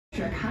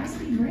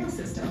High-speed rail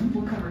system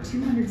will cover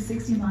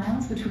 260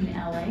 miles between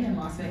LA and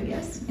Las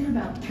Vegas in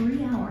about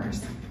 3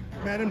 hours.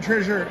 Madam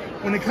Treasurer,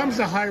 when it comes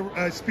to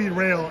high-speed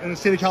rail in the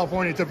state of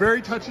California, it's a very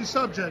touchy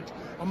subject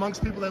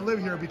amongst people that live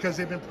here because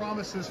they've been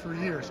promised this for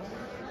years.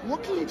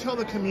 What can you tell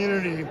the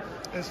community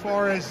as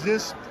far as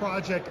this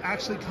project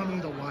actually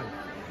coming to life?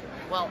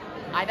 Well,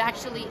 I've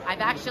actually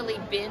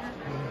been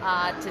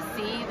to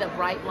see the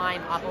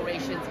Brightline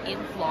operations in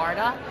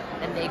Florida,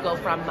 and they go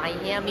from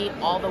Miami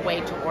all the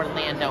way to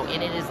Orlando,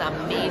 and it is an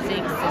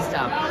amazing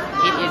system.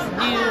 It is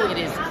new, it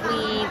is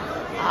clean,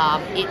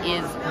 it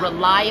is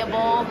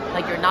reliable,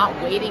 like you're not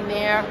waiting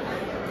there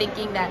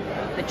thinking that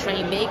the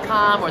train may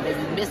come or that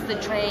you missed the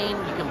train.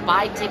 You can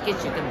buy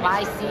tickets, you can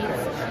buy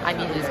seats. I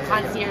mean, it is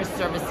concierge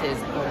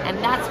services, and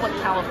that's what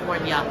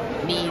California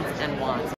needs and wants.